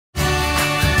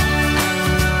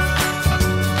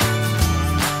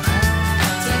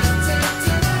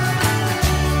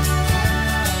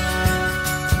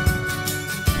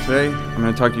Today, I'm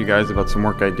going to talk to you guys about some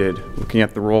work I did looking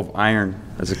at the role of iron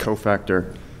as a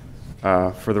cofactor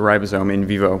for the ribosome in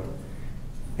vivo,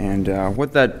 and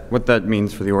what that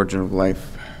means for the origin of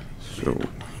life. So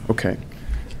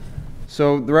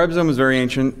the ribosome is very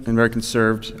ancient and very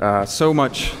conserved, so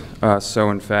much so,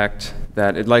 in fact,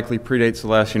 that it likely predates the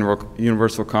last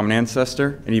universal common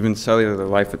ancestor and even cellular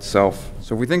life itself.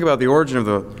 So if we think about the origin of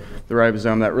the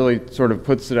ribosome, that really sort of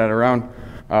puts it at around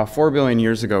 4 billion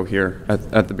years ago here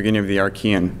at the beginning of the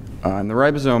Archean. And the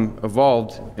ribosome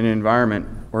evolved in an environment,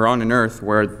 or on an Earth,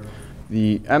 where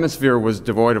the atmosphere was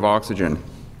devoid of oxygen.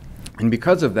 And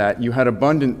because of that, you had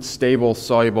abundant, stable,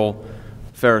 soluble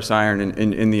ferrous iron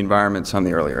in the environments on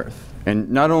the early Earth.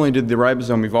 And not only did the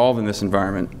ribosome evolve in this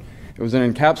environment, it was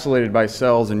then encapsulated by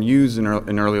cells and used in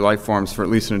early life forms for at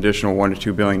least an additional 1 to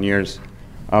 2 billion years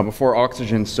before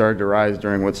oxygen started to rise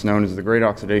during what's known as the Great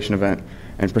Oxidation Event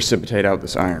and precipitate out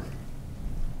this iron.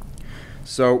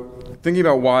 So thinking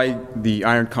about why the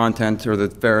iron content or the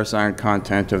ferrous iron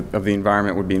content of the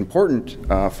environment would be important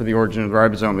for the origin of the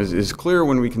ribosome is clear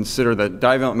when we consider that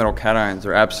divalent metal cations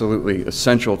are absolutely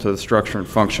essential to the structure and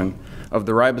function of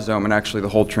the ribosome and actually the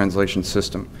whole translation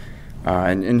system.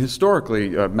 And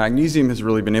historically, magnesium has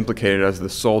really been implicated as the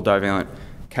sole divalent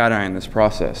cation in this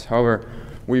process. However,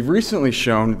 we've recently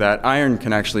shown that iron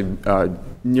can actually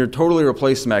near totally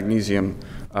replace magnesium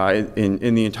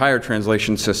in the entire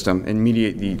translation system and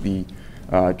mediate the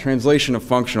translation of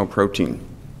functional protein.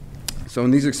 So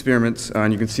in these experiments,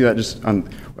 and you can see that just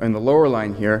in the lower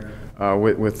line here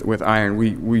with iron,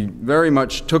 we very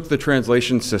much took the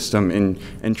translation system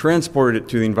and transported it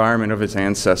to the environment of its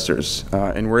ancestors,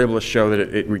 and we're able to show that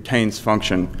it retains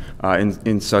function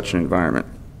in such an environment,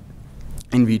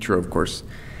 in vitro, of course.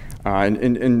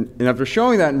 And after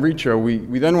showing that in vitro,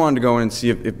 we then wanted to go in and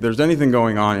see if there's anything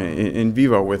going on in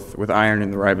vivo with iron in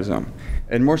the ribosome.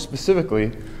 And more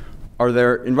specifically, are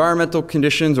there environmental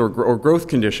conditions or growth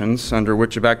conditions under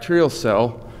which a bacterial cell,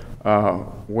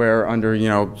 where under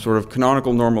sort of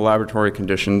canonical normal laboratory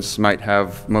conditions might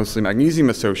have mostly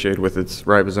magnesium associated with its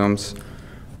ribosomes,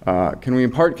 can we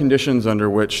impart conditions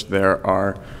under which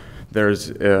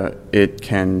it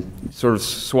can sort of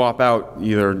swap out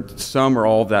either some or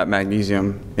all of that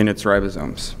magnesium in its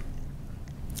ribosomes.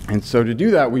 And so to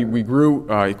do that, we grew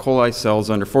E. coli cells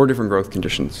under 4 different growth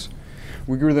conditions.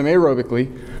 We grew them aerobically,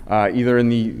 either in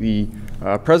the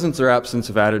presence or absence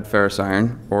of added ferrous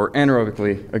iron, or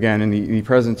anaerobically, again, in the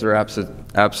presence or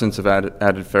absence of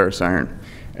added ferrous iron.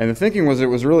 And the thinking was it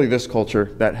was really this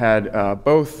culture that had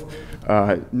both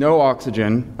no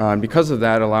oxygen, and because of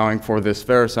that allowing for this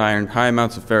ferrous iron, high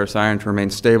amounts of ferrous iron to remain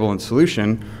stable in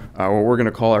solution, what we're going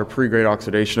to call our pre-Great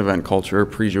Oxidation Event culture,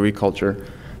 pre-Joule culture.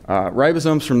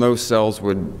 Ribosomes from those cells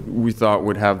we thought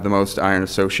would have the most iron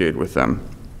associated with them.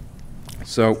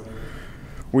 So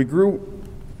we grew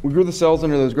the cells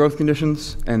under those growth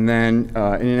conditions, and then in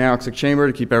an anoxic chamber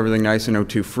to keep everything nice and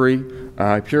O2 free,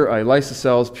 I lysed the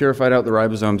cells, purified out the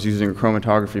ribosomes using a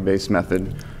chromatography-based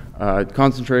method.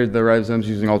 Concentrated the ribosomes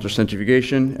using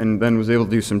ultracentrifugation, and then was able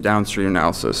to do some downstream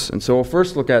analysis. And so we'll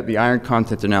first look at the iron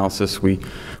content analysis we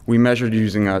measured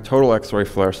using total X-ray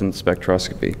fluorescence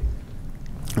spectroscopy.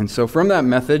 And so from that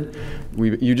method,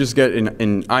 you just get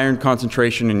an iron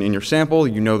concentration in your sample.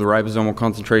 You know the ribosomal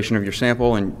concentration of your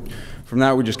sample, and from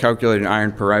that we just calculate an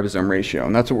iron per ribosome ratio.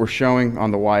 And that's what we're showing on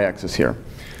the y-axis here.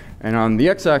 And on the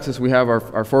x-axis, we have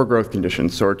our 4 growth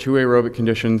conditions, so our 2 aerobic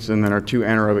conditions and then our 2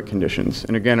 anaerobic conditions.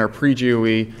 And again, our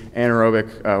pre-GOE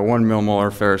anaerobic 1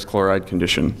 millimolar ferrous chloride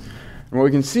condition. And what we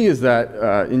can see is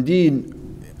that, indeed,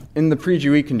 in the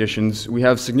pre-GOE conditions, we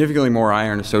have significantly more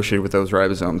iron associated with those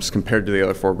ribosomes compared to the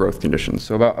other 4 growth conditions.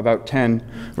 So about 10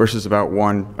 versus about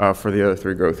 1 for the other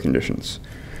 3 growth conditions.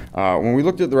 When we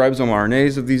looked at the ribosomal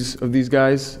RNAs of these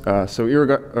guys, so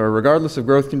regardless of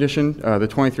growth condition, the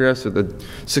 23S or the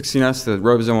 16S, the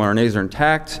ribosomal RNAs are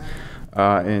intact,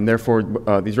 and therefore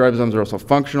these ribosomes are also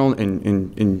functional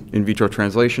in vitro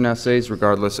translation assays,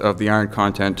 regardless of the iron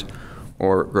content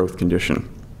or growth condition.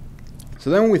 So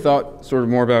then when we thought sort of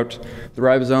more about the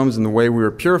ribosomes and the way we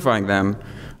were purifying them,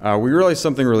 we realized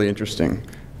something really interesting.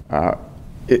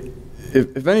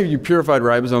 If any of you purified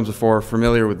ribosomes before are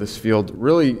familiar with this field,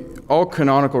 really all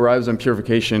canonical ribosome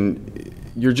purification,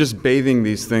 you're just bathing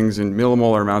these things in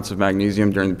millimolar amounts of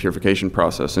magnesium during the purification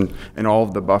process and all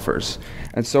of the buffers.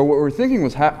 And so what we're thinking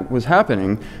was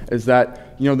happening is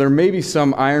that there may be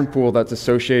some iron pool that's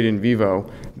associated in vivo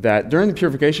that during the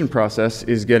purification process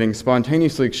is getting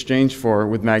spontaneously exchanged for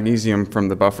with magnesium from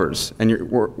the buffers. And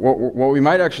what we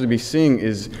might actually be seeing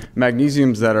is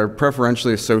magnesiums that are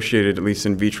preferentially associated, at least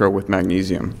in vitro, with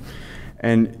magnesium.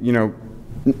 And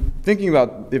thinking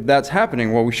about if that's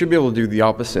happening, well, we should be able to do the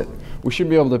opposite. We should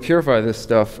be able to purify this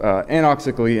stuff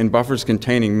anoxically in buffers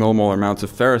containing millimolar amounts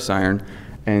of ferrous iron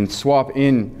and swap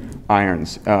in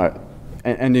irons,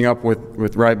 ending up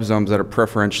with ribosomes that are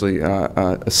preferentially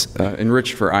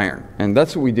enriched for iron. And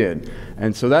that's what we did.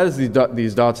 And so that is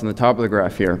these dots on the top of the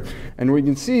graph here. And what you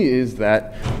can see is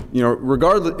that,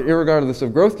 irregardless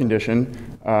of growth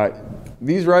condition,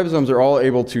 these ribosomes are all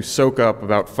able to soak up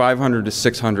about 500 to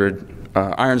 600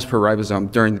 irons per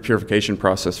ribosome during the purification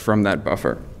process from that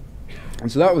buffer.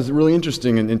 And so that was really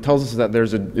interesting and tells us that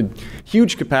there's a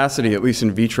huge capacity, at least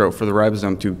in vitro, for the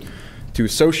ribosome to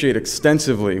associate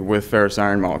extensively with ferrous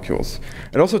iron molecules.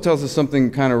 It also tells us something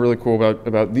kind of really cool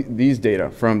about these data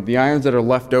from the irons that are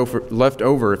left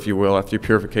over, if you will, after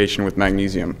purification with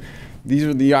magnesium.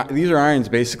 These are irons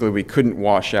basically we couldn't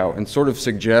wash out, and sort of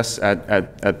suggests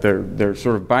at their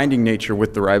sort of binding nature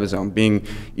with the ribosome, being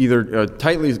either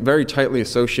very tightly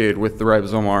associated with the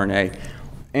ribosomal RNA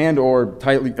and or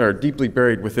deeply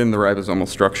buried within the ribosomal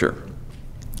structure.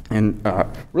 And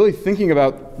really thinking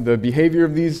about the behavior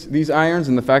of these irons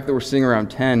and the fact that we're seeing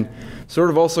around 10 sort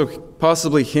of also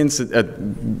possibly hints at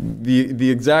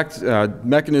the exact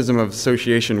mechanism of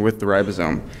association with the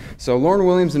ribosome. So Lauren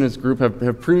Williams and his group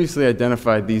have previously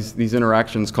identified these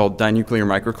interactions called dinuclear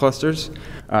microclusters.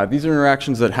 These are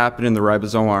interactions that happen in the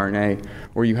ribosomal RNA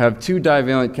where you have two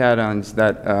divalent cations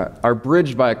that are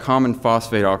bridged by a common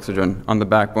phosphate oxygen on the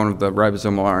backbone of the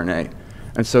ribosomal RNA.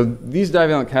 And so these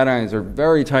divalent cations are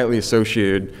very tightly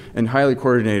associated and highly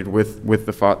coordinated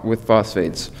with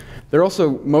phosphates. They're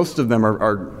also, most of them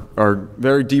are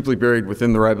very deeply buried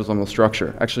within the ribosomal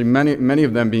structure. Actually, many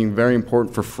of them being very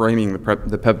important for framing the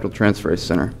peptidyl transferase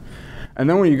center. And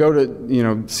then when you go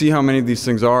to see how many of these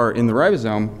things are in the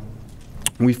ribosome,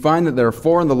 we find that there are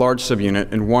 4 in the large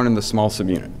subunit and 1 in the small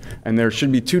subunit. And there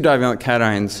should be 2 divalent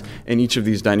cations in each of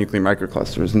these dinuclear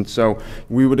microclusters. And so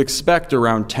we would expect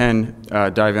around 10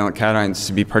 divalent cations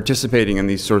to be participating in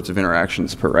these sorts of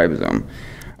interactions per ribosome.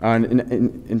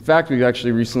 In fact, we've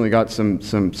actually recently got some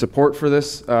support for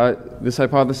this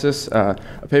hypothesis. A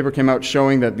paper came out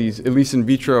showing that these, at least in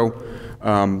vitro,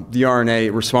 the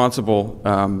RNA responsible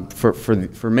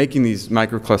for making these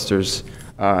microclusters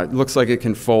looks like it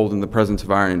can fold in the presence of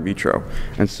iron in vitro.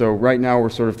 And so right now we're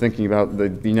sort of thinking about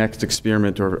the next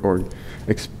experiment or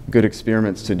good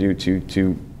experiments to do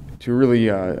to really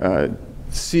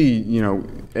see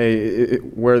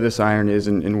where this iron is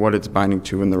and what it's binding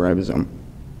to in the ribosome.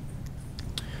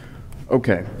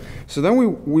 Okay, so then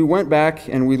we went back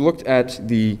and we looked at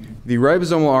the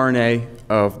ribosomal RNA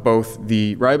of both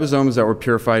the ribosomes that were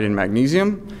purified in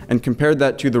magnesium and compared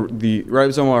that to the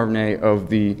ribosomal RNA of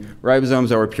the ribosomes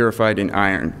that were purified in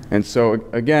iron. And so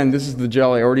again, this is the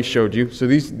gel I already showed you. So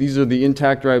these are the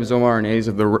intact ribosomal RNAs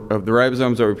of the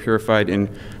ribosomes that were purified in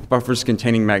buffers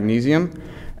containing magnesium.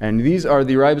 And these are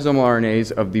the ribosomal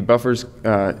RNAs of the buffers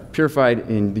purified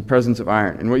in the presence of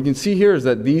iron. And what you can see here is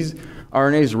that these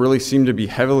RNAs really seem to be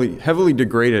heavily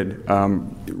degraded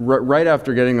right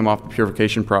after getting them off the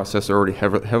purification process. They're already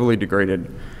heavily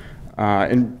degraded,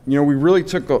 and we really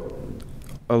took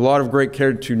a lot of great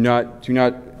care to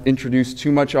not introduce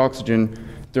too much oxygen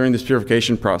during this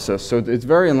purification process. So it's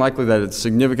very unlikely that a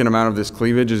significant amount of this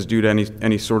cleavage is due to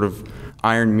any sort of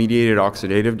iron-mediated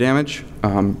oxidative damage.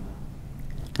 And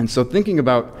so thinking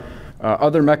about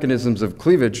other mechanisms of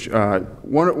cleavage,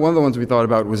 one of the ones we thought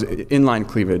about was inline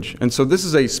cleavage. And so this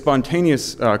is a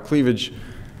spontaneous cleavage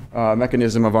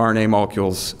mechanism of RNA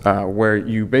molecules where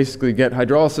you basically get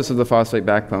hydrolysis of the phosphate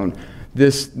backbone.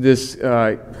 This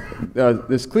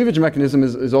cleavage mechanism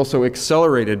is also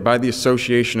accelerated by the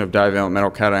association of divalent metal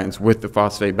cations with the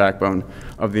phosphate backbone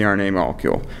of the RNA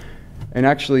molecule. And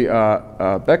actually,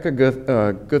 Becca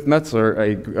Guth-Metzler,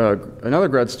 another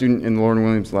grad student in the Lauren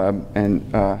Williams lab, and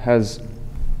has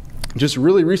just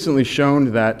really recently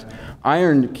shown that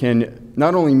iron can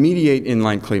not only mediate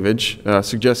inline cleavage,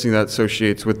 suggesting that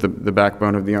associates with the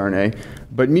backbone of the RNA,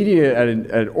 but mediate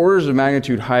at orders of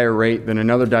magnitude higher rate than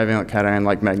another divalent cation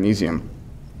like magnesium.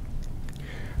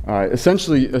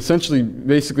 Essentially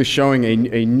basically showing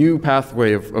a new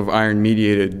pathway of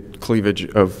iron-mediated cleavage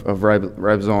of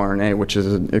ribosomal RNA, which is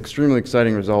an extremely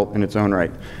exciting result in its own right.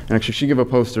 And actually, she gave a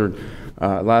poster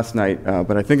last night,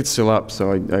 but I think it's still up,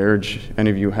 so I urge any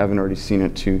of you who haven't already seen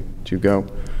it to go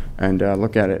and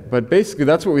look at it. But basically,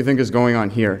 that's what we think is going on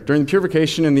here. During the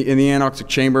purification in the anoxic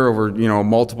chamber over a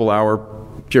multiple-hour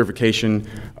purification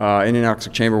in an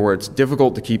anoxic chamber where it's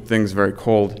difficult to keep things very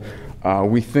cold,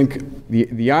 we think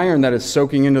the iron that is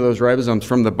soaking into those ribosomes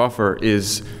from the buffer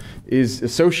is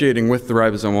associating with the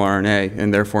ribosomal RNA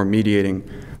and therefore mediating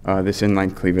this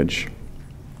inline cleavage.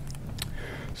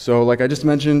 So like I just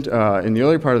mentioned in the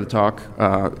earlier part of the talk,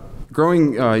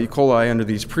 growing E. coli under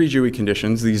these pre-Dewey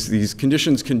conditions, these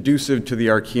conditions conducive to the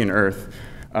Archean Earth,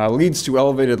 leads to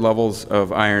elevated levels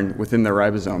of iron within their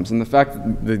ribosomes. And the fact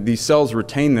that these cells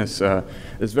retain this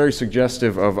is very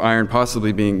suggestive of iron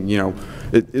possibly being,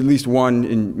 at least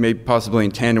one, maybe possibly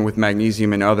in tandem with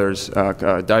magnesium and others,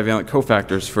 divalent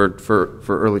cofactors for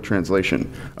early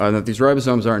translation, that these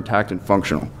ribosomes are intact and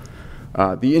functional.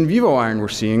 The in vivo iron we're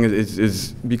seeing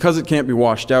is because it can't be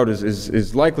washed out,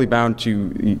 is likely bound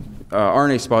to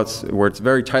RNA spots where it's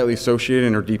very tightly associated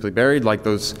and are deeply buried, like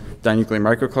those dinuclear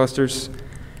microclusters.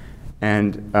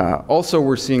 And also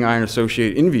we're seeing iron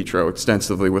associate in vitro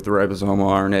extensively with the ribosomal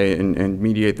RNA and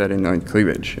mediate that in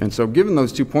cleavage. And so given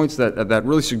those 2 points, that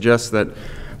really suggests that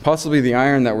possibly the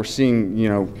iron that we're seeing,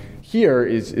 here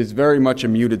is very much a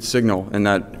muted signal, and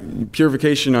that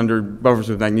purification under buffers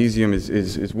with magnesium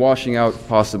is washing out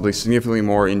possibly significantly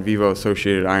more in vivo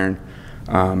associated iron.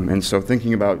 And so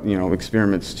thinking about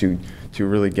experiments to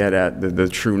really get at the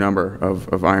true number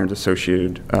of irons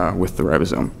associated with the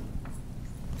ribosome.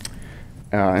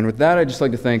 And with that, I'd just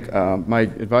like to thank my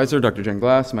advisor, Dr. Jen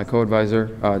Glass, my co-advisor,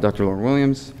 Dr. Lauren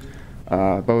Williams,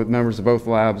 both members of both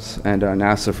labs, and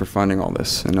NASA for funding all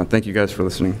this. And thank you guys for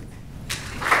listening.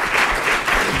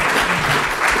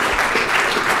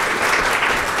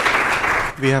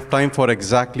 We have time for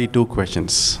exactly 2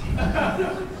 questions.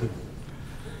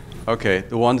 Okay,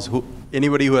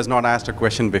 anybody who has not asked a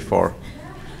question before.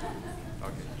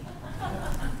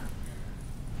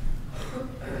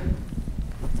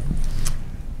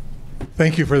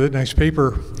 Thank you for that nice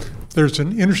paper. There's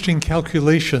an interesting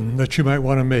calculation that you might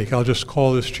want to make. I'll just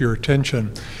call this to your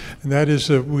attention. And that is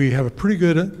that we have a pretty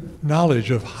good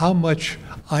knowledge of how much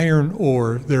iron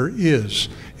ore there is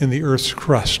in the Earth's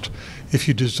crust. If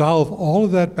you dissolve all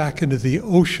of that back into the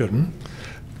ocean,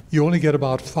 you only get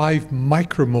about 5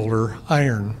 micromolar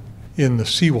iron in the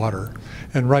seawater.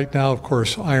 And right now, of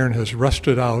course, iron has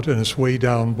rusted out and it's way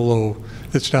down below,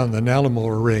 it's down the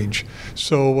nanomolar range.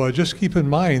 So just keep in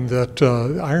mind that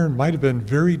iron might have been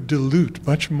very dilute,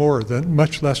 much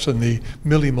less than the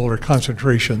millimolar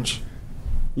concentrations.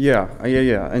 Yeah.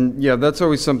 And that's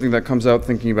always something that comes out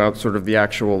thinking about sort of the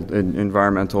actual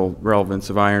environmental relevance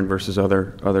of iron versus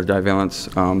other divalents.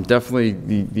 Definitely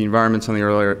the environments on the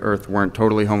earlier Earth weren't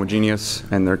totally homogeneous,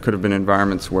 and there could have been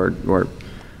environments where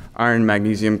iron and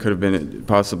magnesium could have been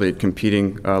possibly at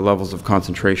competing levels of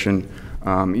concentration.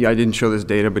 I didn't show this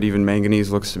data, but even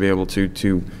manganese looks to be able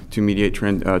to mediate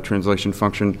translation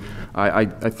function.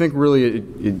 I think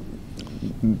really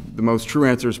the most true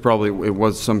answer is probably it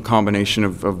was some combination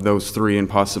of those 3 and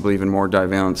possibly even more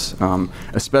divalents,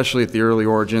 especially at the early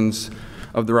origins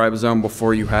of the ribosome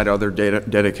before you had other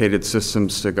dedicated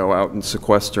systems to go out and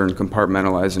sequester and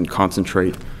compartmentalize and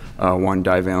concentrate one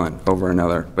divalent over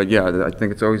another. But yeah, I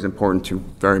think it's always important to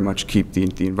very much keep the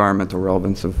environmental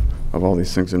relevance of all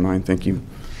these things in mind. Thank you.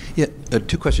 Yeah,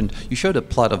 2 questions. You showed a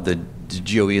plot of the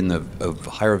GOE and of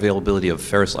higher availability of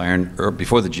ferrous iron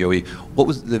before the GOE. What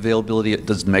was the availability?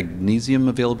 Does magnesium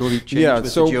availability change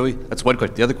with the GOE? That's one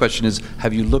question. The other question is,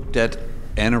 have you looked at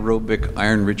anaerobic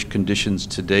iron-rich conditions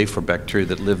today for bacteria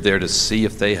that live there to see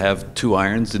if they have 2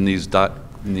 irons in these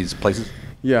places?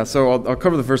 Yeah, so I'll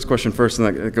cover the first question first,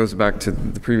 and that goes back to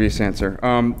the previous answer.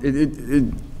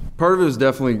 Part of it is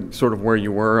definitely sort of where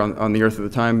you were on the Earth at the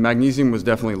time. Magnesium was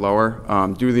definitely lower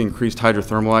due to the increased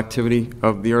hydrothermal activity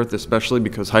of the Earth, especially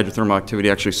because hydrothermal activity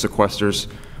actually sequesters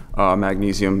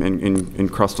magnesium in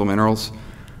crustal minerals.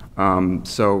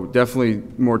 So definitely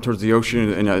more towards the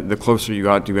ocean, and the closer you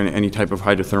got to any type of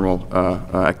hydrothermal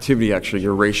activity, actually,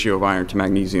 your ratio of iron to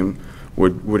magnesium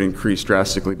would increase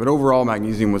drastically. But overall,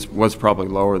 magnesium was probably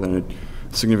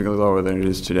significantly lower than it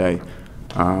is today.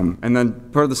 And then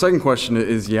part of the second question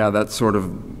is, that's sort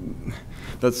of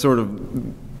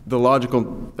the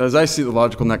logical, as I see the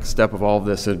logical next step of all of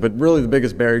this. But really the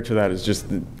biggest barrier to that is just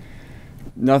that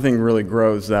nothing really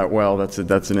grows that well. That's an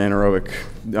anaerobic,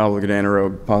 obligate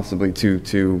anaerobe possibly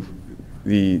to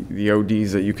the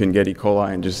ODs that you can get E.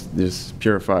 coli and just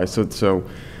purify. So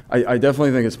I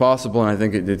definitely think it's possible, and I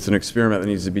think it's an experiment that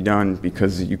needs to be done,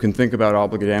 because you can think about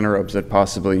obligate anaerobes that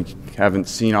possibly haven't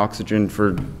seen oxygen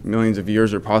for millions of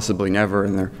years or possibly never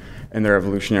in their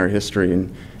evolutionary history,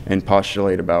 and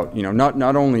postulate about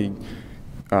not only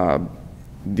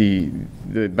the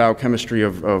biochemistry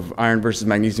of iron versus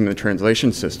magnesium in the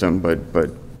translation system,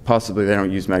 but possibly they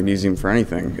don't use magnesium for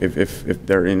anything if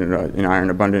they're in an iron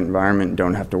abundant environment and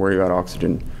don't have to worry about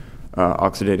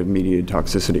oxidative mediated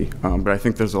toxicity. But I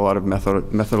think there's a lot of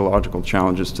methodological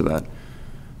challenges to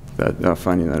that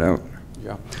finding that out.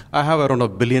 Yeah. I have around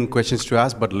 1 billion questions to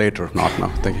ask, but later, not now.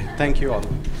 Thank you. Thank you all.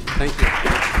 Thank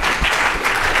you.